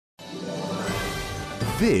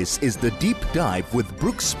This is The Deep Dive with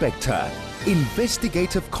Brooks Spector.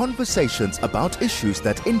 Investigative conversations about issues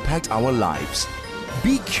that impact our lives.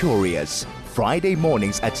 Be curious. Friday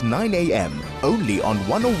mornings at 9 a.m. only on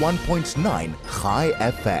 101.9 High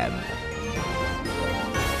FM.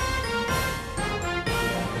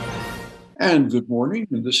 And good morning,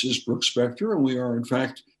 and this is Brooks Spector, and we are in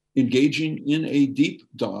fact engaging in a deep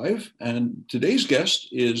dive. And today's guest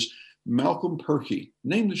is Malcolm Purkey, a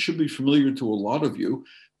name that should be familiar to a lot of you.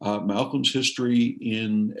 Malcolm's history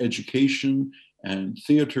in education and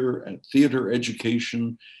theater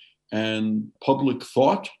education and public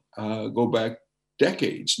thought go back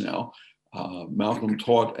decades now. Malcolm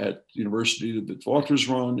taught at the University of the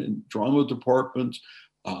Witwatersrand in drama department.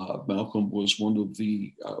 Malcolm was one of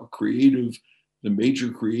the major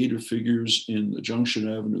creative figures in the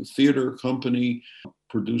Junction Avenue Theater Company,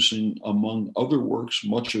 producing, among other works,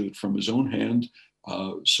 much of it from his own hand,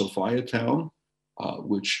 Sophiatown,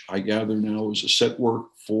 which I gather now is a set work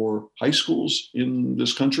for high schools in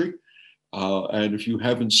this country. And if you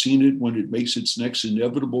haven't seen it when it makes its next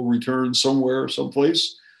inevitable return somewhere,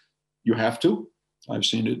 someplace, you have to. I've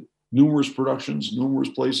seen it numerous productions, numerous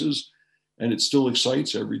places, and it still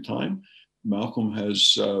excites every time. Malcolm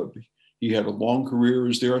he had a long career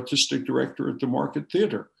as the artistic director at the Market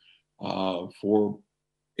Theater for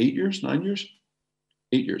 8 years, 9 years?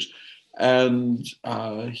 8 years. And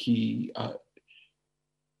he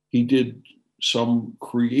did some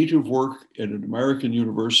creative work at an American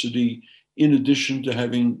university in addition to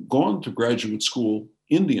having gone to graduate school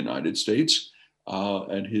in the United States.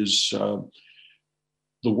 And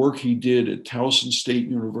the work he did at Towson State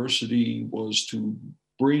University was to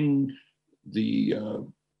bring the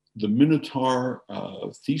Minotaur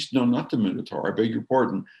thesis, no, not the Minotaur, I beg your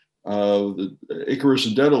pardon, the Icarus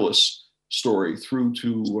and Daedalus story through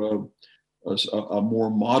to a more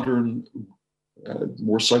modern,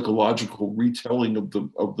 more psychological retelling of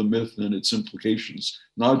the myth and its implications.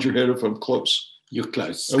 Nod your head if I'm close. You're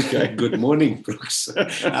close. Okay. Good morning, Brooks.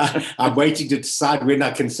 I'm waiting to decide when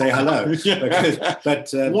I can say hello. But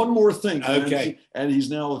one more thing. Okay. And he's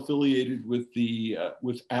now affiliated with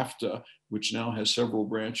with AFTA, which now has several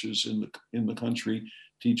branches in the country,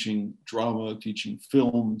 teaching drama, teaching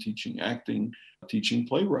film, teaching acting, teaching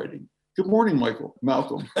playwriting. Good morning,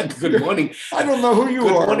 Malcolm. Good morning. I don't know who you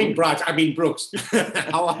are. Good morning, Brooks.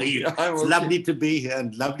 How are you? It's okay. Lovely to be here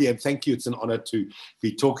and thank you. It's an honor to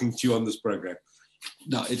be talking to you on this program.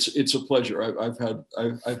 No, it's a pleasure. I've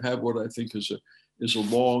had what I think is a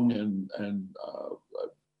long and I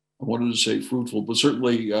wanted to say fruitful, but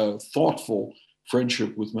certainly thoughtful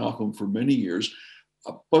friendship with Malcolm for many years.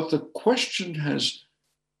 But the question has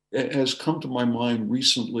come to my mind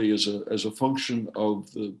recently as a function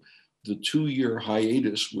of the 2-year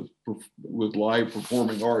hiatus with live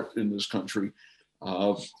performing art in this country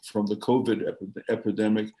from the COVID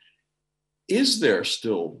epidemic. Is there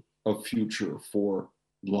still a future for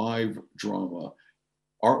live drama?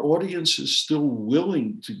 Are audiences still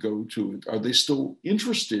willing to go to it? Are they still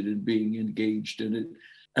interested in being engaged in it?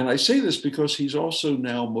 And I say this because he's also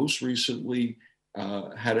now most recently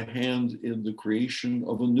had a hand in the creation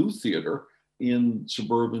of a new theater in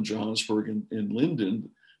suburban Johannesburg in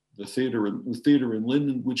Linden, the theater in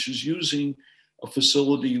Linden, which is using a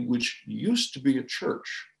facility which used to be a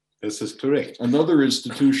church. This is correct. Another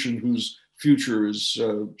institution whose future is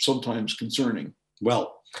sometimes concerning.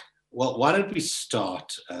 Well, why don't we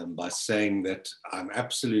start by saying that I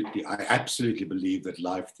absolutely believe that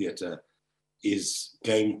live theatre is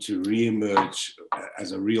going to reemerge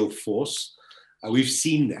as a real force. We've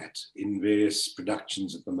seen that in various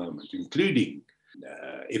productions at the moment, including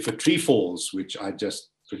If a Tree Falls, which I just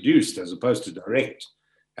produced as opposed to direct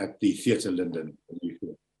at the Theatre Linden.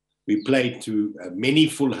 We played to many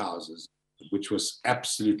full houses, which was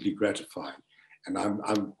absolutely gratifying. And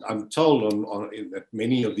I'm told that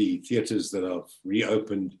many of the theatres that have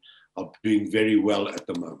reopened are doing very well at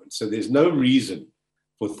the moment. So there's no reason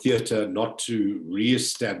for theatre not to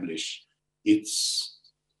reestablish its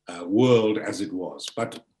world as it was.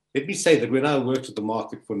 But let me say that when I worked at the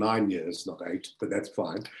Market for 9 years, not 8, but that's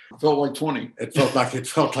fine. It felt like 20. It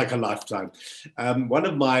felt like a lifetime. One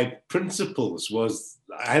of my principles was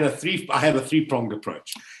I have a three-pronged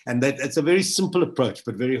approach, and that it's a very simple approach,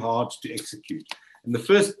 but very hard to execute. And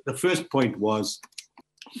the first point was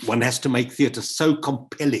one has to make theatre so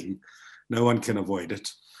compelling, no one can avoid it.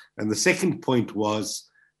 And the second point was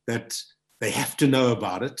that they have to know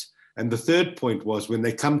about it. And the third point was when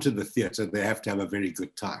they come to the theatre, they have to have a very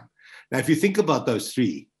good time. Now, if you think about those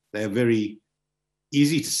three, they are very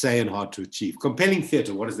easy to say and hard to achieve. Compelling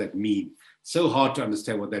theatre, what does that mean? So hard to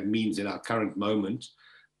understand what that means in our current moment.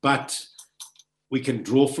 but we can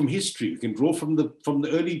draw from history. We can draw from the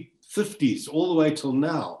early 50s all the way till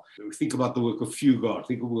now. Think about the work of Fugard.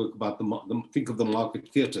 Think of the Market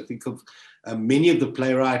Theatre. Think of many of the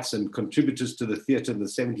playwrights and contributors to the theatre in the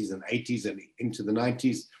 70s and 80s and into the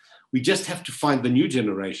 90s. We just have to find the new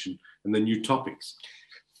generation and the new topics.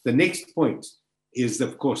 The next point is,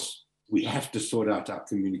 of course, we have to sort out our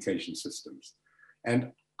communication systems.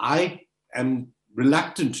 And I am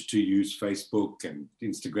reluctant to use Facebook and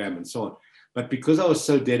Instagram and so on. But because I was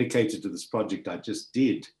so dedicated to this project I just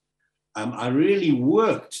did, I really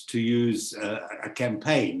worked to use a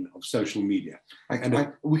campaign of social media.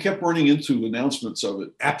 We kept running into announcements of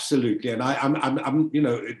it. Absolutely. And I'm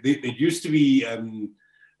it used to be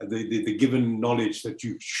the given knowledge that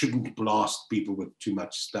you shouldn't blast people with too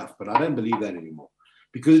much stuff, but I don't believe that anymore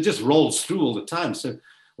because it just rolls through all the time. So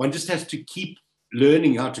one just has to keep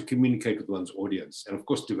learning how to communicate with one's audience and, of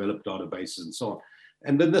course, develop databases and so on.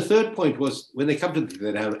 And then the third point was when they come to the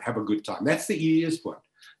theatre, have a good time. That's the easiest one.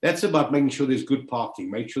 That's about making sure there's good parking,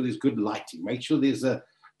 make sure there's good lighting, make sure there's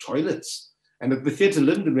toilets. And at the Theatre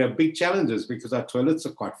Linden, we have big challenges because our toilets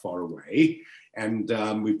are quite far away. And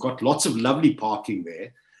we've got lots of lovely parking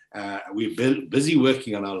there. We're busy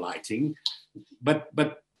working on our lighting. But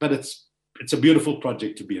it's a beautiful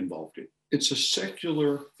project to be involved in. It's a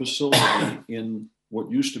secular facility in what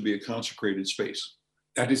used to be a consecrated space.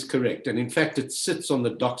 That is correct. And in fact, it sits on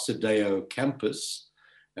the Doxa Deo campus.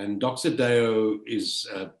 And Doxa Deo is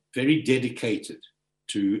very dedicated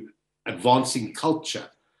to advancing culture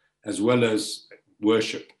as well as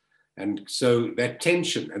worship. And so that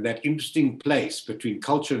tension and that interesting place between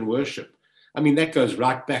culture and worship, I mean, that goes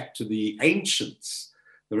right back to the ancients,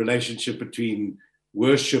 the relationship between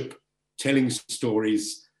worship, telling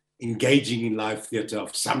stories, engaging in live theatre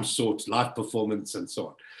of some sort, live performance and so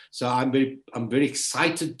on. So I'm very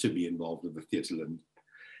excited to be involved with the Theatre Linden.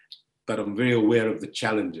 But I'm very aware of the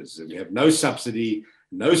challenges. And we have no subsidy,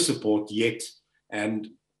 no support yet. And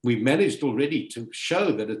we've managed already to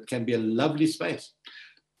show that it can be a lovely space.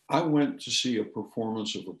 I went to see a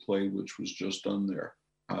performance of a play which was just done there,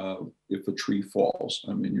 If a Tree Falls.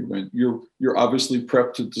 I mean, you're obviously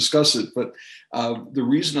prepped to discuss it, but the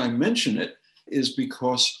reason I mention it is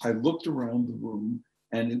because I looked around the room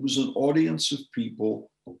and it was an audience of people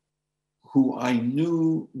who I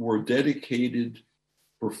knew were dedicated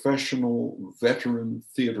professional veteran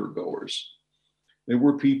theater goers. They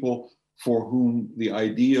were people for whom the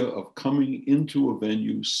idea of coming into a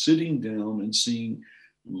venue, sitting down and seeing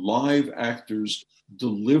live actors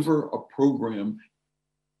deliver a program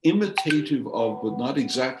imitative of, but not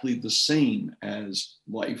exactly the same as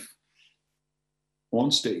life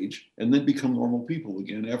on stage, and then become normal people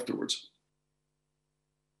again afterwards.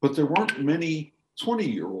 But there weren't many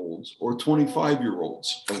 20-year-olds or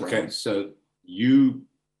 25-year-olds around. Okay, so you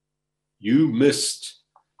missed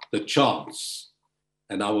the chance,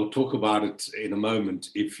 and I will talk about it in a moment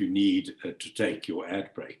if you need to take your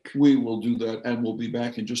ad break. We will do that, and we'll be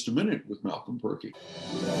back in just a minute with Malcolm Purkey.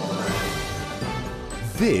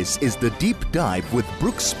 This is The Deep Dive with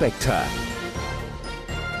Brooks Spector.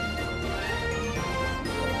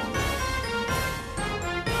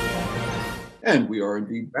 And we are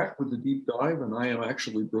indeed back with The Deep Dive, and I am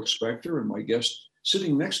actually Brooks Spector, and my guest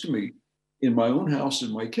sitting next to me in my own house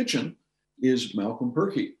in my kitchen is Malcolm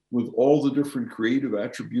Purkey, with all the different creative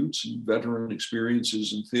attributes and veteran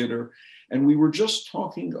experiences in theater. And we were just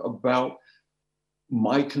talking about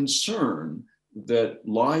my concern that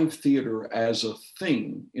live theater as a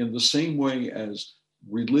thing, in the same way as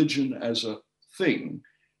religion as a thing,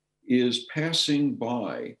 is passing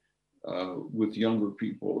by with younger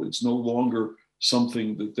people. It's no longer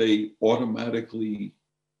something that they automatically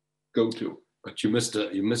go to. But you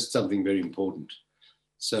missed something very important.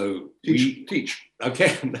 So teach.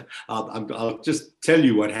 Okay, I'll just tell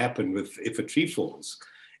you what happened with If a Tree Falls.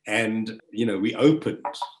 And, we opened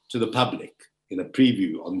to the public in a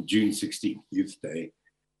preview on June 16th, Youth Day,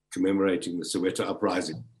 commemorating the Soweto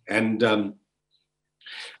uprising. And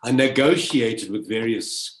I negotiated with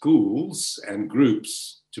various schools and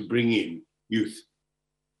groups to bring in youth.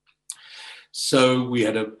 So we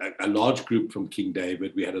had a large group from King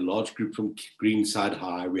David, we had a large group from Greenside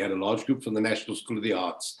High, we had a large group from the National School of the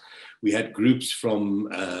Arts, we had groups from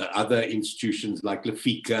other institutions like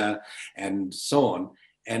Lafika and so on,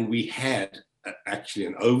 and we had actually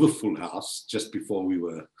an overfull house just before we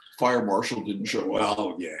were... Fire marshal didn't show up.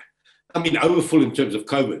 Well, yeah. I mean, overfull in terms of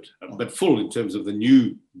COVID, but full in terms of the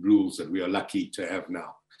new rules that we are lucky to have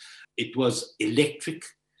now. It was electric.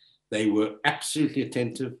 They were absolutely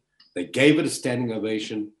attentive. They gave it a standing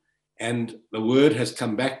ovation. And the word has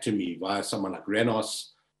come back to me via someone like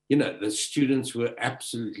Renos, the students were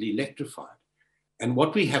absolutely electrified. And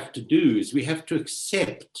what we have to do is we have to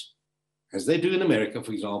accept, as they do in America,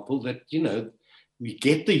 for example, that, we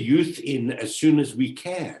get the youth in as soon as we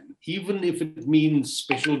can, even if it means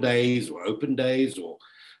special days or open days or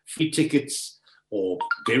free tickets or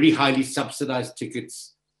very highly subsidized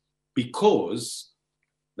tickets, because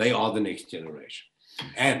they are the next generation.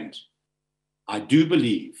 And I do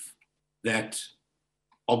believe that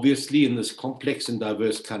obviously in this complex and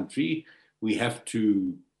diverse country, we have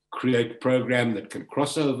to create a program that can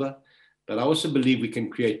cross over, but I also believe we can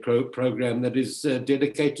create a program that is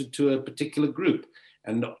dedicated to a particular group.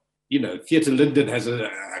 And, Theatre Linden has a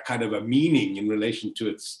kind of a meaning in relation to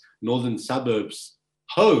its northern suburbs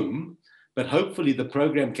home, but hopefully the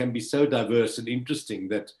program can be so diverse and interesting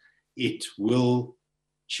that it will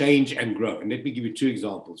change and grow. And let me give you two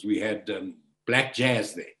examples. We had Black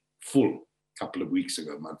Jazz there, full, a couple of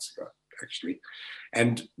months ago, actually.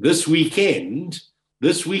 And this weekend,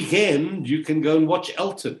 you can go and watch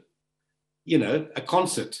Elton, a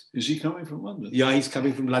concert. Is he coming from London? Yeah, he's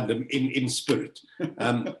coming from London in spirit.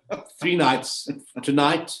 3 nights.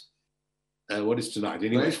 Tonight, what is tonight?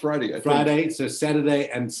 Anyway, Today's Friday. Friday, so Saturday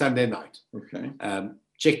and Sunday night. Okay.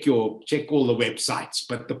 Check all the websites.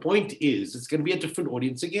 But the point is, it's going to be a different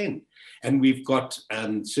audience again. And we've got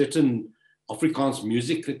certain Afrikaans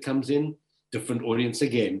music that comes in, different audience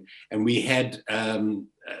again. And we had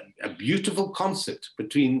a beautiful concert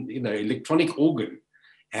between, electronic organ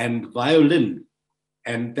and violin.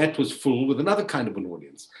 And that was full with another kind of an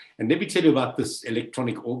audience. And let me tell you about this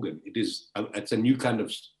electronic organ. It's a new kind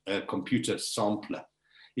of computer sampler.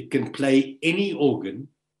 It can play any organ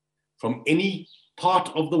from any part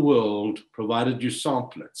of the world, provided you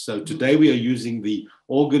sample it. So today we are using the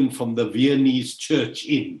organ from the Viennese Church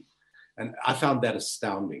Inn. And I found that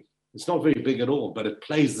astounding. It's not very big at all, but it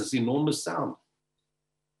plays this enormous sound.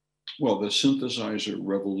 Well, the synthesizer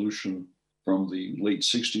revolution from the late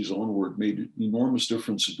 60s onward made an enormous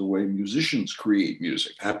difference in the way musicians create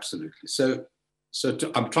music. Absolutely. So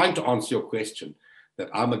I'm trying to answer your question, that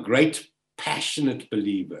I'm a great, passionate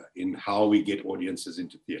believer in how we get audiences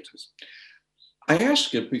into theaters. I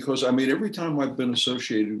ask it because, every time I've been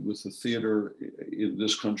associated with the theater in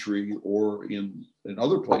this country or in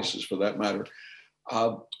other places for that matter,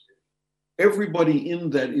 everybody in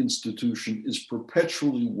that institution is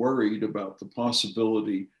perpetually worried about the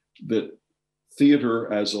possibility that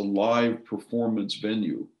theater as a live performance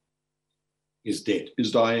venue is dead,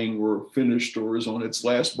 is dying, or finished, or is on its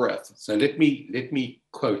last breath. So let me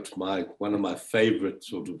quote one of my favorite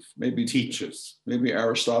sort of teachers. Maybe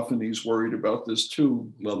Aristophanes worried about this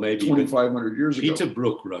too. Well, maybe 2,500 years ago. Peter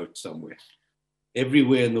Brook wrote somewhere,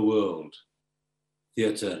 everywhere in the world,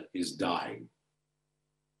 theater is dying.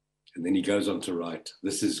 And then he goes on to write,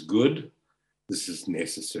 this is good, this is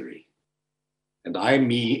necessary. And I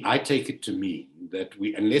take it to mean that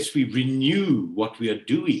unless we renew what we are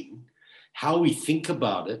doing, how we think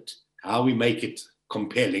about it, how we make it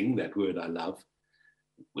compelling, that word I love,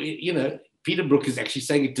 Peter Brook is actually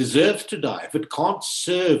saying it deserves to die. If it can't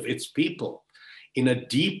serve its people in a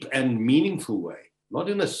deep and meaningful way, not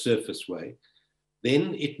in a surface way,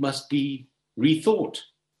 then it must be rethought.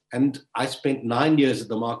 And I spent 9 years at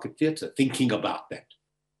the Market Theatre thinking about that.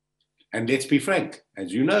 And let's be frank,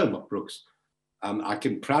 as you know, Brooks, I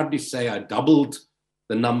can proudly say I doubled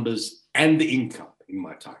the numbers and the income in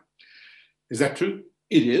my time. Is that true?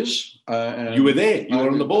 It is. You were there. You were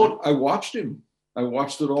on the board. I watched him. I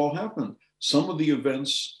watched it all happen. Some of the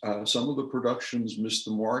events, some of the productions missed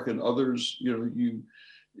the mark, and others, you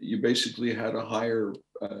basically had to hire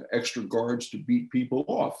extra guards to beat people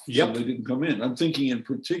off. Yep. So they didn't come in. I'm thinking in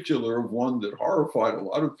particular of one that horrified a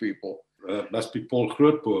lot of people. Must be Paul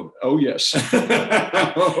Grootboom. Oh, yes.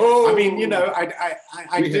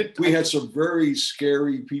 We had some very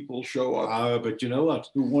scary people show up. But you know what?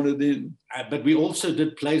 Who wanted in. But we also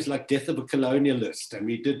did plays like Death of a Colonialist, and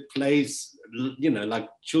we did plays, like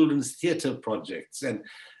children's theatre projects. And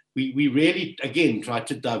we really, again, tried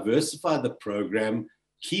to diversify the program,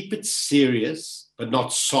 keep it serious, but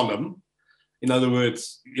not solemn. In other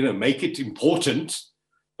words, make it important,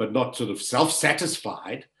 but not sort of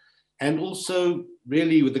self-satisfied. And also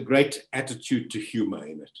really with a great attitude to humor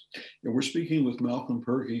in it. And we're speaking with Malcolm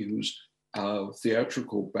Purkey, whose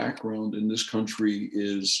theatrical background in this country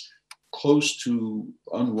is close to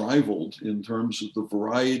unrivaled in terms of the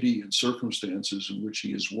variety and circumstances in which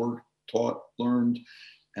he has worked, taught, learned,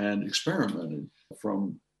 and experimented,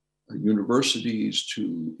 from universities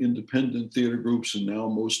to independent theater groups, and now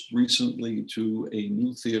most recently to a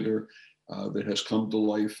new theater that has come to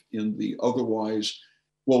life in the otherwise,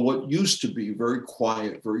 well, what used to be very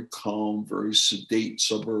quiet, very calm, very sedate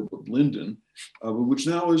suburb of Linden, which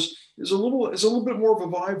now is a little bit more of a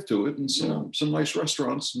vibe to it, and some nice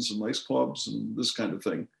restaurants and some nice clubs and this kind of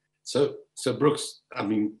thing. So Brooks, I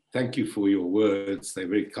mean, thank you for your words. They're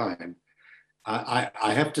very kind.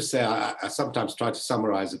 I have to say, I sometimes try to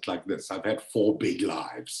summarize it like this. I've had 4 big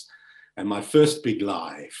lives. And my first big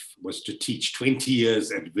life was to teach 20 years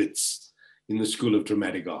at WITS in the School of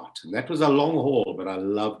Dramatic Art. And that was a long haul, but I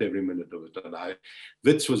loved every minute of it. And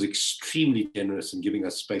WITS was extremely generous in giving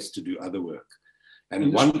us space to do other work.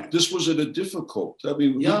 And this was at a difficult, I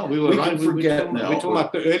mean, we can forget now. We're talking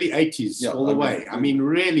about the early 80s all the way. I mean,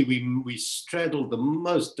 really, we straddled the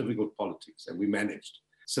most difficult politics and we managed.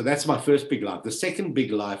 So that's my first big life. The second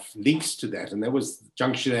big life links to that, and that was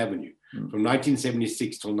Junction Avenue from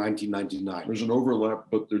 1976 till 1999. There's an overlap,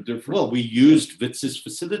 but they're different. Well, we used WITS's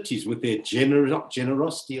facilities with their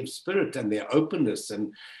generosity of spirit and their openness,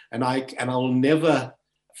 and I'll never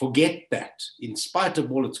forget that, in spite of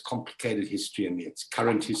all its complicated history and its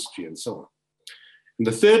current history and so on. And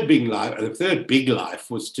the third big life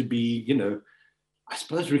was to be, I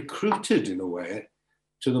suppose, recruited in a way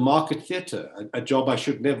to the Market Theatre, a job I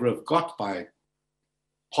should never have got by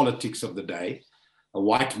politics of the day, a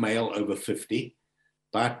white male over 50.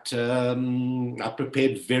 But I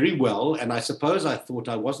prepared very well, and I suppose I thought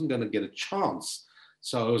I wasn't going to get a chance.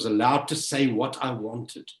 So I was allowed to say what I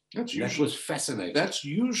wanted. That was fascinating. That's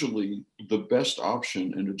usually the best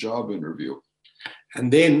option in a job interview.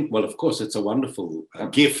 And then, well, of course, it's a wonderful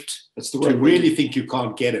gift. That's the right to really think you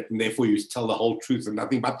can't get it, and therefore you tell the whole truth and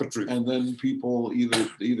nothing but the truth. And then people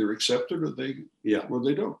either accept it or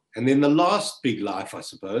they don't. And then the last big life, I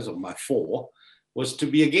suppose, of my 4, was to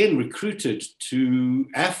be again recruited to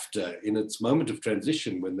AFTA in its moment of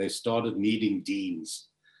transition when they started needing deans.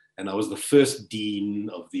 And I was the first dean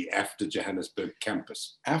of the AFTA Johannesburg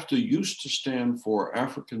campus. AFTA used to stand for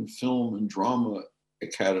African Film and Drama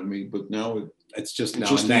Academy, but now it's just a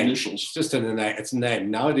name. Initials. It's just it's a name.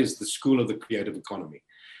 Now it is the School of the Creative Economy.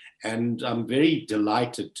 And I'm very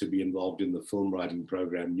delighted to be involved in the film writing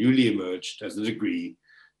program, newly emerged as a degree,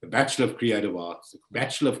 the Bachelor of Creative Arts,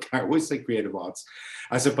 I always say Creative Arts,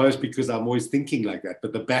 I suppose because I'm always thinking like that,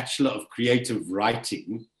 but the Bachelor of Creative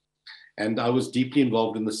Writing. And I was deeply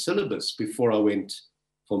involved in the syllabus before I went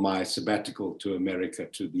for my sabbatical to America,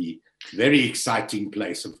 to the very exciting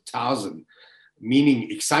place of Towson, meaning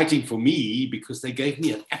exciting for me because they gave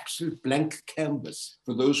me an absolute blank canvas.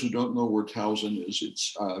 For those who don't know where Towson is,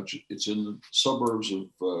 it's in the suburbs of,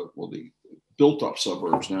 the built-up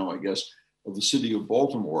suburbs now, I guess, of the city of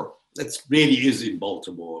Baltimore. That really is in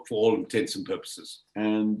Baltimore for all intents and purposes.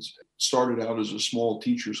 And started out as a small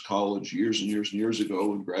teachers' college years and years and years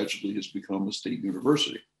ago, and gradually has become a state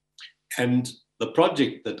university. And the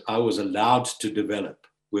project that I was allowed to develop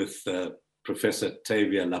with Professor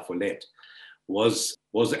Tavia Lafollette was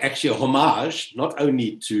actually a homage, not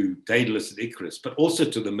only to Daedalus and Icarus, but also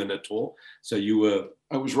to the Minotaur. So you were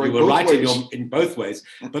right in both ways.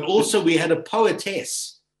 But also we had a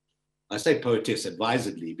poetess. I say poetess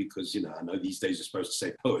advisedly because, I know these days you're supposed to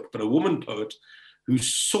say poet, but a woman poet who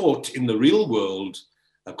sought in the real world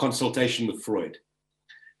a consultation with Freud.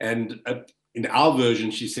 And in our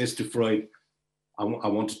version, she says to Freud, I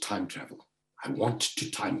want to time travel. I want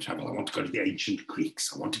to time travel. I want to go to the ancient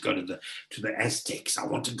Greeks. I want to go to the Aztecs. I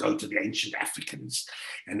want to go to the ancient Africans.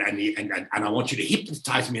 And I want you to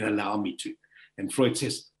hypnotize me and allow me to. And Freud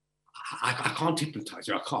says, I can't hypnotize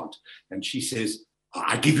you. I can't. And she says,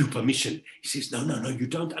 I give you permission. He says, no, you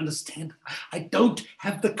don't understand. I don't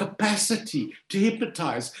have the capacity to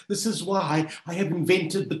hypnotize. This is why I have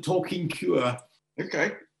invented the talking cure.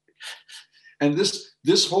 Okay. And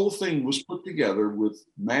this whole thing was put together with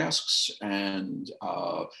masks and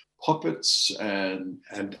puppets and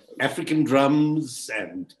African drums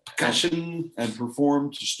and percussion, and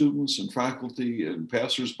performed to students and faculty and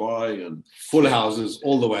passersby and full houses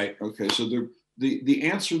all the way. Okay, so the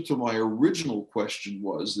answer to my original question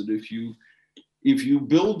was that if you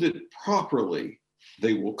build it properly,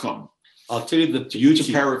 they will come. I'll tell you the beauty.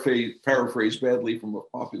 To paraphrase badly from a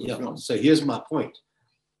popular film. So here's my point.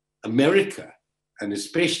 America, and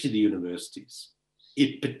especially the universities,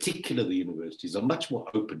 in particular the universities, are much more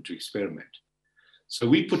open to experiment. So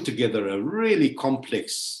we put together a really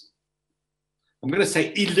complex, I'm going to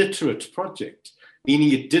say illiterate project,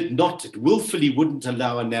 meaning it willfully wouldn't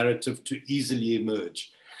allow a narrative to easily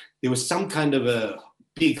emerge. There was some kind of a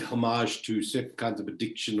big homage to certain kinds of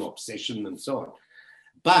addiction or obsession and so on.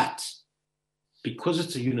 But because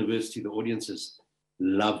it's a university, the audiences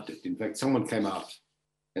loved it. In fact, someone came out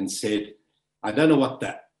and said, I don't know what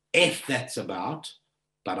the F that's about,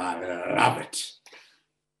 but I love it.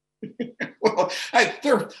 Well,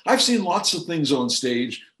 I've seen lots of things on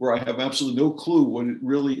stage where I have absolutely no clue what it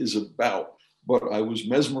really is about, but I was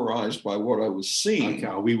mesmerized by what I was seeing.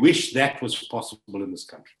 Okay, we wish that was possible in this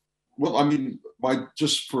country. Well, I mean,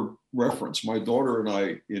 just for reference, my daughter and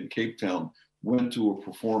I in Cape Town went to a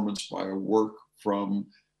performance by a work from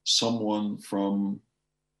someone from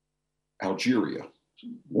Algeria.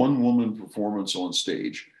 One woman performance on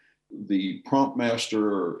stage. The prop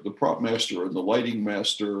master, and the lighting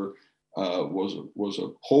master was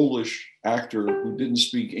a Polish actor who didn't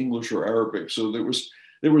speak English or Arabic. So there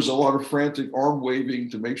was a lot of frantic arm waving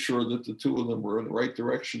to make sure that the two of them were in the right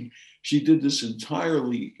direction. She did this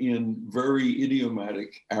entirely in very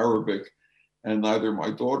idiomatic Arabic, and neither my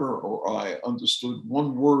daughter or I understood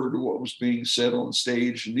one word of what was being said on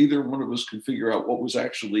stage. And neither one of us could figure out what was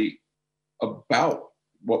actually about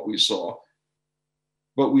what we saw.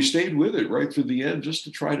 But we stayed with it right through the end just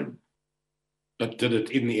to try to. But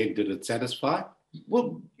in the end, did it satisfy?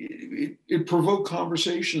 Well, it provoked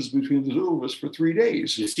conversations between the two of us for 3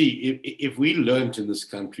 days. You see, if we learned in this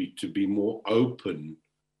country to be more open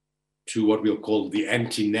to what we'll call the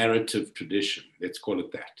anti-narrative tradition, let's call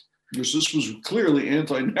it that. Because this was clearly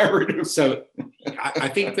anti-narrative. So I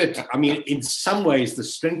think that, I mean, in some ways, the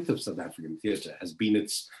strength of South African theatre has been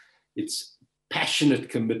its passionate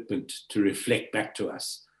commitment to reflect back to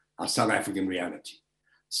us our South African reality.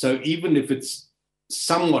 So even if it's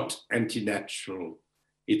somewhat anti-natural,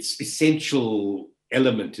 its essential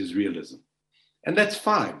element is realism. And that's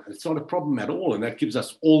fine. It's not a problem at all. And that gives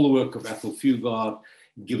us all the work of Athol Fugard.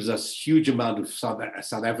 It gives us huge amount of South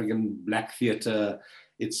African Black theatre.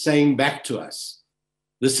 It's saying back to us,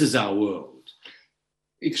 this is our world.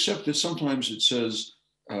 Except that sometimes it says,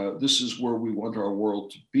 this is where we want our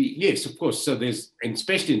world to be. Yes, of course. So there's, and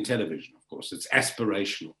especially in television, of course, it's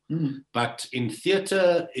aspirational. Mm-hmm. But in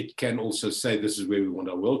theatre, it can also say this is where we want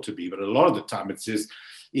our world to be. But a lot of the time it says,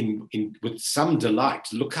 with some delight,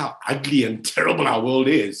 look how ugly and terrible our world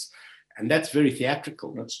is. And that's very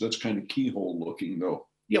theatrical. That's kind of keyhole looking, though.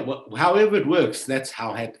 Yeah, well, however it works, that's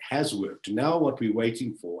how it has worked. Now what we're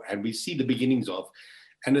waiting for, and we see the beginnings of,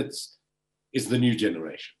 and is the new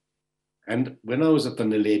generation. And when I was at the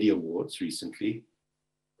Naledi Awards recently,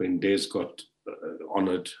 when Des got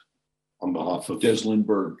honored on behalf of... Des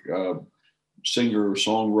Lindbergh, singer,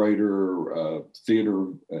 songwriter,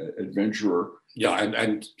 theater adventurer. Yeah,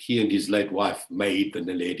 and he and his late wife made the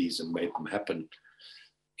Naledis and made them happen.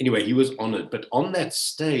 Anyway, he was honored. But on that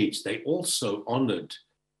stage, they also honored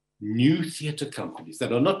new theater companies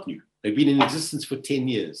that are not new. They've been in existence for 10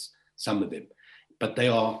 years, some of them. But they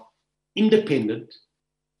are independent,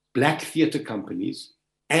 Black theatre companies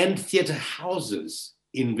and theatre houses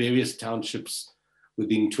in various townships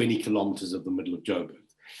within 20 kilometers of the middle of Joburg.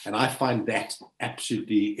 And I find that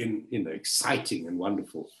absolutely exciting and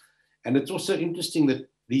wonderful. And it's also interesting that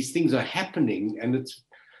these things are happening and it's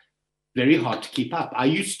very hard to keep up. I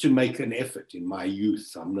used to make an effort in my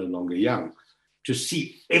youth, I'm no longer young, to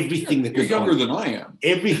see everything that You're was younger on, than I am.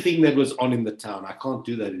 Everything that was on in the town. I can't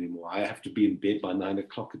do that anymore. I have to be in bed by 9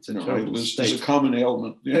 o'clock. It's a terrible state. It's a common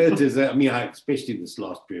ailment. Yeah. It is. I mean, especially this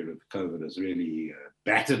last period of COVID has really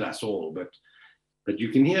battered us all. But you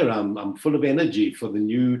can hear I'm full of energy for the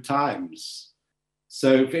new times.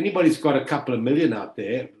 So if anybody's got a couple of million out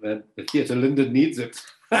there, the Theatre Linden needs it.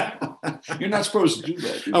 You're not supposed to do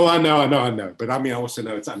that. Oh, I know. But I mean, I also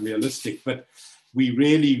know it's unrealistic. But we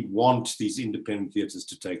really want these independent theatres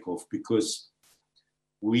to take off because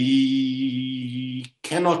we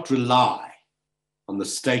cannot rely on the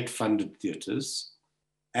state-funded theatres,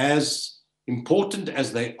 as important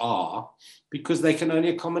as they are, because they can only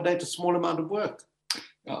accommodate a small amount of work.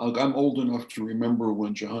 I'm old enough to remember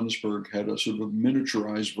when Johannesburg had a sort of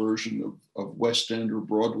miniaturized version of West End or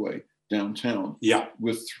Broadway downtown. Yeah.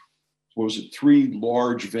 With, what was it, 3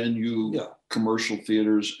 large venue commercial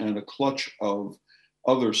theaters and a clutch of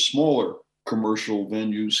other smaller commercial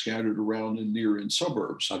venues scattered around and near in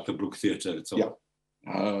suburbs. Like the Brook Theatre itself.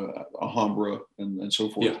 Yeah. Alhambra and so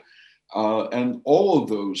forth. Yeah. And all of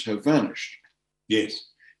those have vanished. Yes.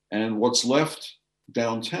 And what's left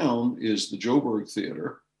downtown is the Joburg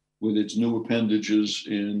Theatre with its new appendages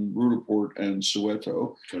in Rudaport and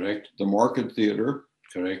Soweto. Correct. The Market Theatre.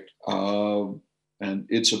 Correct. And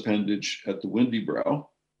its appendage at the Windy Brow.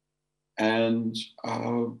 And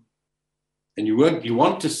you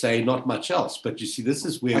want to say not much else, but you see, this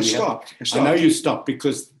is where I stopped. I know you stopped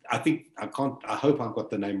because I hope I've got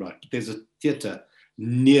the name right. But there's a theatre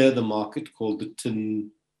near the market called the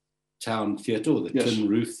Tin Town Theatre or the Tin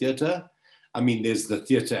Roof Theatre. I mean, there's the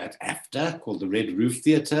theatre at AFTA called the Red Roof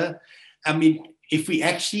Theatre. I mean, if we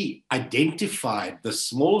actually identified the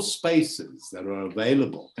small spaces that are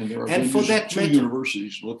available, and there are and for that two matter,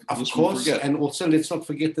 universities, of course, and also let's not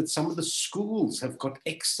forget that some of the schools have got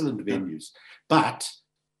excellent venues, but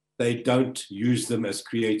they don't use them as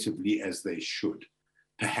creatively as they should.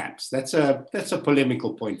 Perhaps that's a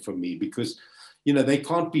polemical point for me, because they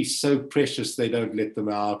can't be so precious they don't let them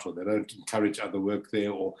out, or they don't encourage other work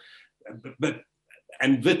there,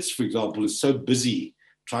 and Wits, for example, is so busy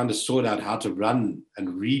trying to sort out how to run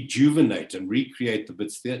and rejuvenate and recreate the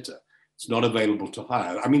Wits Theatre. It's not available to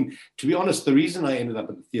hire. I mean, to be honest, the reason I ended up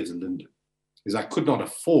at the Theatre Linden is I could not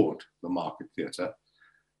afford the Market Theatre.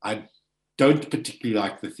 I don't particularly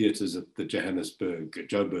like the theatres at the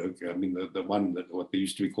Joburg. I mean, the one that what they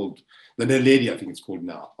used to be called, the Naledi, I think it's called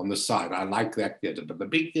now, on the side. I like that theatre, but the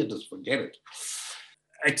big theatres, forget it,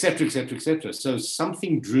 etc., etc., etc. So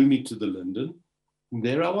something drew me to the Linden, and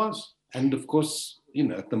there I was. And of course,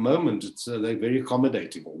 at the moment, they're very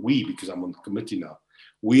accommodating, or we, because I'm on the committee now,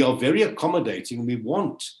 we are very accommodating. We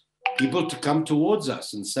want people to come towards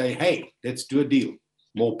us and say, hey, let's do a deal.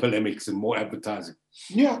 More polemics and more advertising.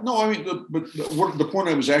 Yeah, no, I mean, the point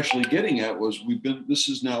I was actually getting at was this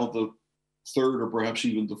is now the third or perhaps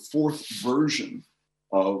even the fourth version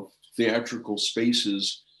of theatrical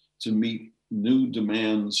spaces to meet new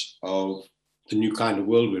demands of the new kind of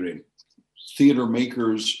world we're in. Theater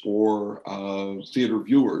makers or theater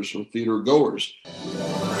viewers or theater goers.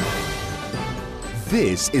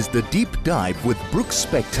 This is The Deep Dive with Brooks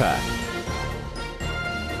Spector.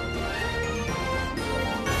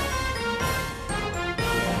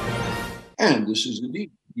 And this is the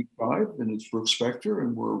Deep Dive, and it's Brooks Spector,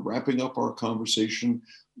 and we're wrapping up our conversation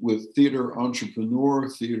with theater entrepreneur,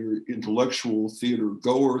 theater intellectual, theater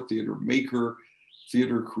goer, theater maker,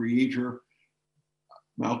 theater creator,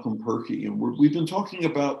 Malcolm Purkey. And we've been talking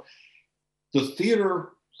about the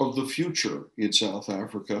theater of the future in South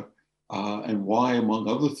Africa and why, among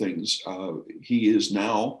other things, he is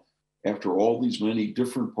now, after all these many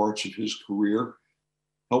different parts of his career,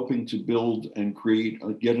 helping to build and create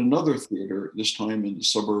yet another theater, this time in the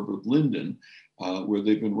suburb of Linden, where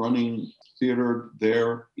they've been running theater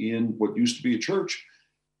there in what used to be a church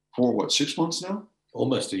for 6 months now?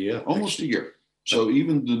 Almost a year. Almost a year. So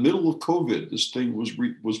even in the middle of COVID, this thing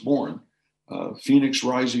was born. Phoenix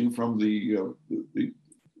rising from the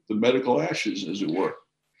medical ashes, as it were.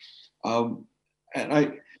 One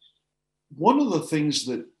of the things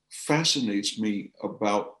that fascinates me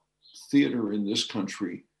about theater in this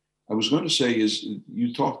country, I was going to say, is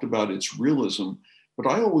you talked about its realism, but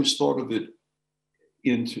I always thought of it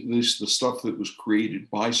into the stuff that was created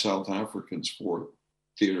by South Africans for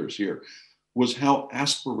theaters here, was how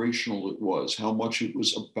aspirational it was, how much it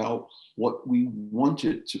was about what we want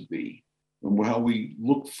it to be, and how we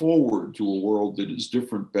look forward to a world that is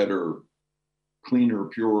different, better, cleaner,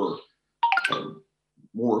 purer,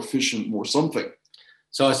 more efficient, more something.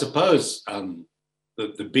 So I suppose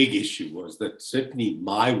the big issue was that certainly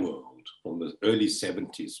my world, from the early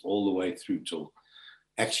 70s all the way through till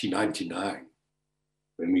actually 99,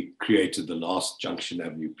 when we created the last Junction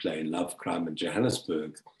Avenue play, Love, Crime in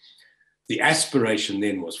Johannesburg, the aspiration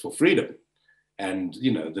then was for freedom and,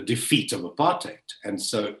 the defeat of apartheid. And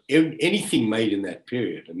so anything made in that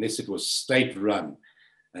period, unless it was state-run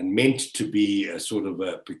and meant to be a sort of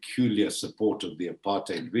a peculiar support of the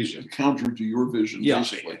apartheid vision. Counter to your vision,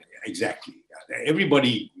 basically. Exactly.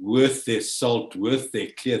 Everybody worth their salt, worth their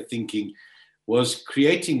clear thinking, was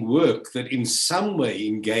creating work that in some way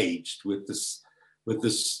engaged with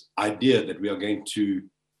this idea that we are going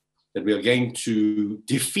to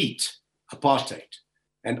defeat apartheid.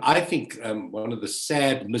 And I think one of the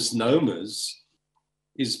sad misnomers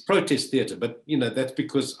is protest theatre, but that's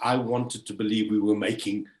because I wanted to believe we were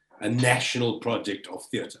making a national project of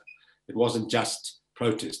theatre. It wasn't just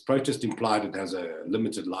protest. Protest implied it has a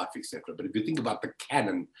limited life, etc. But if you think about the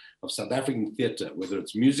canon of South African theatre, whether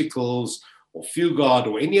it's musicals or Fugard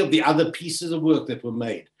or any of the other pieces of work that were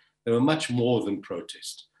made, they were much more than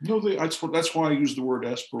protest. No, that's why I use the word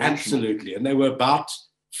aspirational. Absolutely, and they were about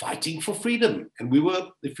fighting for freedom. And we were,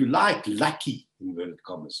 if you like, lucky, inverted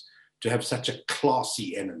commas, to have such a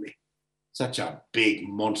classy enemy, such a big,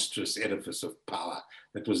 monstrous edifice of power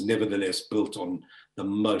that was nevertheless built on the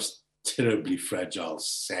most terribly fragile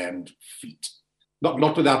sand feet.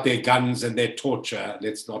 Not without their guns and their torture.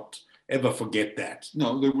 Let's not ever forget that.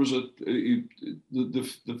 No, there was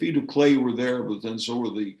the feet of clay were there, but then so were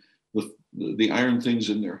the iron things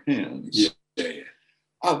in their hands.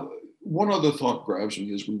 Yeah. One other thought grabs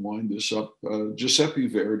me as we wind this up. Giuseppe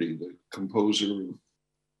Verdi, the composer of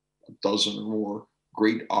a dozen or more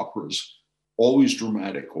great operas, always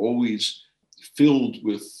dramatic, always filled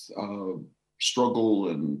with struggle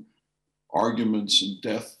and arguments and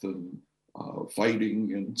death and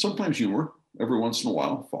fighting and sometimes humor. Every once in a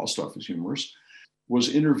while, Falstaff is humorous.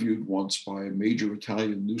 Was interviewed once by a major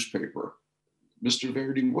Italian newspaper. Mr.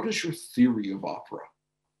 Verdi, what is your theory of opera?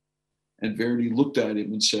 And Verdi looked at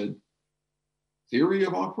him and said, theory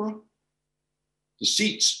of opera? The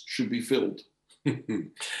seats should be filled.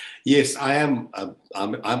 Yes, I am.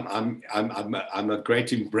 I'm a great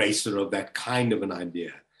embracer of that kind of an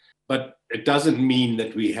idea. But it doesn't mean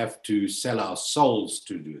that we have to sell our souls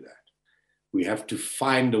to do that. We have to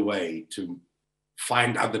find a way to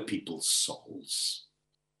find other people's souls.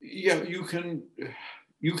 Yeah, you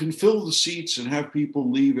can fill the seats and have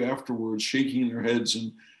people leave afterwards shaking their heads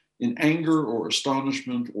in anger or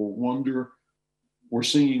astonishment or wonder, or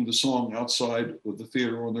singing the song outside of the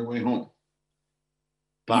theater on their way home.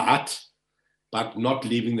 But not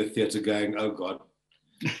leaving the theater going, oh God,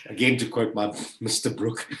 again, to quote my Mr.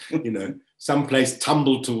 Brooke, someplace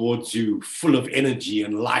tumbled towards you full of energy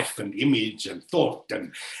and life and image and thought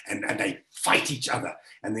and they fight each other.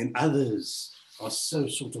 And then others are so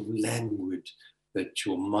sort of languid that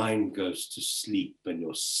your mind goes to sleep and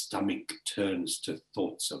your stomach turns to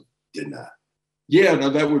thoughts of dinner. Yeah, no,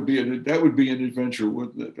 that would be an adventure,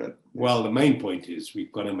 wouldn't it? Well, the main point is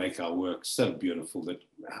we've got to make our work so beautiful that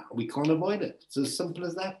we can't avoid it. It's as simple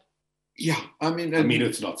as that. Yeah, I mean,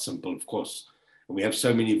 it's not simple, of course. And we have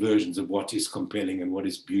so many versions of what is compelling and what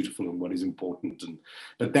is beautiful and what is important,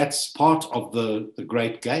 but that's part of the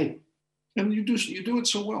great game. And you do it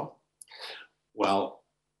so well. Well,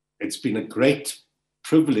 it's been a great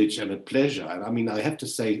privilege and a pleasure. And I mean, I have to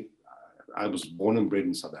say, I was born and bred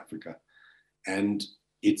in South Africa. And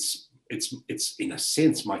it's in a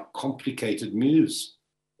sense my complicated muse.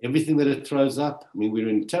 Everything that it throws up. I mean, we're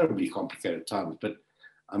in terribly complicated times, but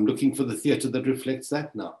I'm looking for the theatre that reflects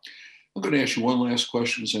that now. I'm going to ask you one last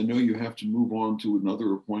question, because I know you have to move on to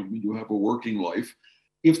another appointment. You have a working life.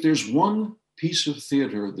 If there's one piece of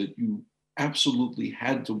theatre that you absolutely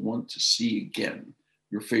had to want to see again,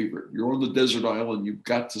 your favorite, you're on the desert island, you've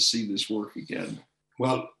got to see this work again.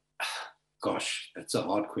 Well, gosh, that's a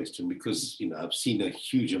hard question because, I've seen a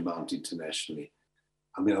huge amount internationally.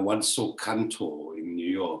 I mean, I once saw Cantor in New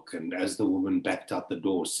York, and as the woman backed out the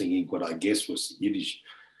door singing what I guess was Yiddish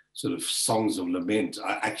sort of songs of lament,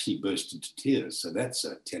 I actually burst into tears. So that's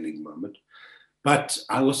a telling moment. But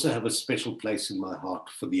I also have a special place in my heart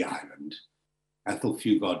for the island. Athol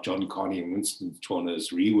Fugard, John Carney, and Winston Chaucer's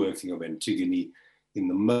reworking of Antigone in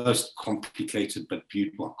the most complicated but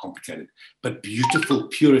beautiful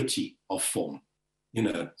purity of form.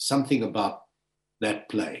 Something about that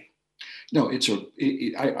play. No, I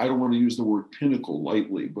don't want to use the word pinnacle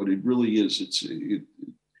lightly, but it really is.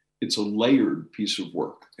 It's a layered piece of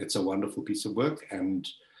work. It's a wonderful piece of work, and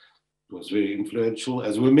it was very influential,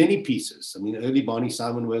 as were many pieces. I mean, early Barney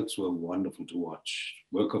Simon works were wonderful to watch.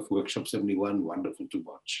 Work of Workshop 71, wonderful to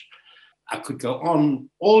watch. I could go on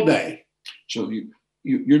all day. So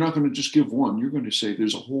you're not going to just give one. You're going to say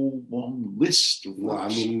there's a whole long list of works. Well, I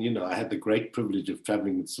mean, I had the great privilege of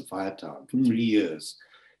traveling with Sophia Town for 3 years,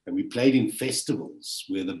 and we played in festivals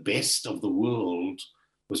where the best of the world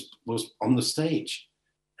was on the stage.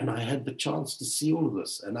 And I had the chance to see all of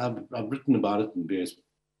this. And I've written about it in various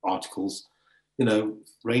articles,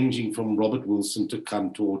 ranging from Robert Wilson to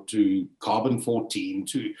Cantor to Carbon 14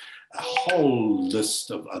 to a whole list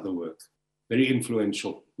of other work. Very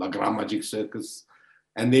influential, La Grand Magic Circus.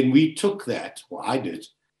 And then we took that, or I did,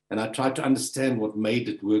 and I tried to understand what made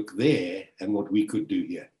it work there and what we could do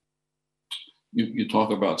here. You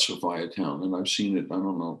talk about Sophia Town, and I've seen it, I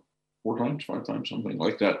don't know, 4 times, 5 times, something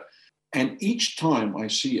like that. And each time I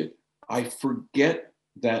see it, I forget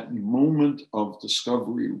that moment of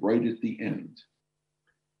discovery right at the end,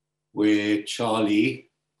 where Charlie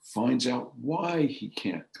finds out why he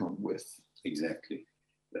can't come with. Exactly.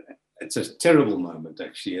 It's a terrible moment,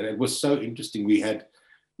 actually. And it was so interesting. We had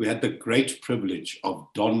the great privilege of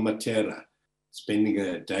Don Matera spending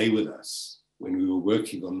a day with us when we were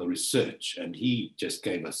working on the research, and he just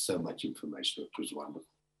gave us so much information. It was wonderful.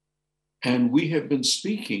 And we have been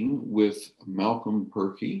speaking with Malcolm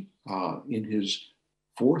Purkey in his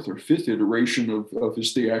 4th or 5th iteration of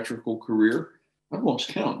his theatrical career. I've lost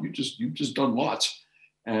count. You've just done lots.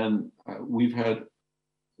 And we've had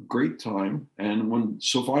a great time. And when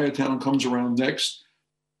Sophia Town comes around next,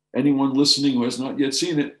 anyone listening who has not yet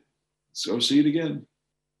seen it, let's go see it again.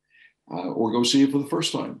 Or go see it for the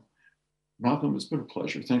first time. Malcolm, it's been a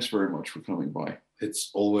pleasure. Thanks very much for coming by.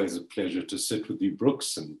 It's always a pleasure to sit with you,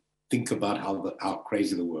 Brooks, and think about how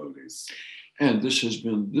crazy the world is. And this has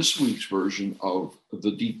been this week's version of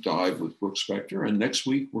The Deep Dive with Brooks Spector. And next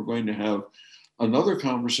week, we're going to have another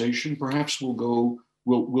conversation, perhaps we'll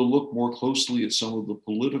look more closely at some of the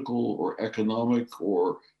political or economic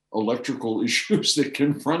or electrical issues that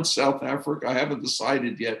confront South Africa. I haven't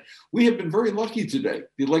decided yet. We have been very lucky today.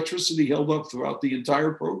 The electricity held up throughout the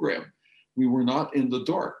entire program. We were not in the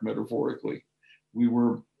dark, metaphorically. We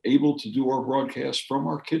were able to do our broadcast from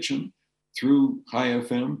our kitchen through High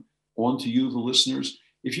FM on to you, the listeners.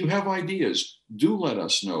 If you have ideas, do let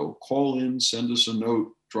us know. Call in, send us a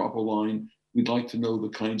note, drop a line. We'd like to know the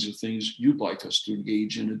kinds of things you'd like us to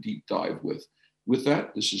engage in a deep dive with. With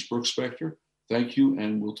that, this is Brooks Spector. Thank you,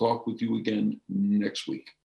 and we'll talk with you again next week.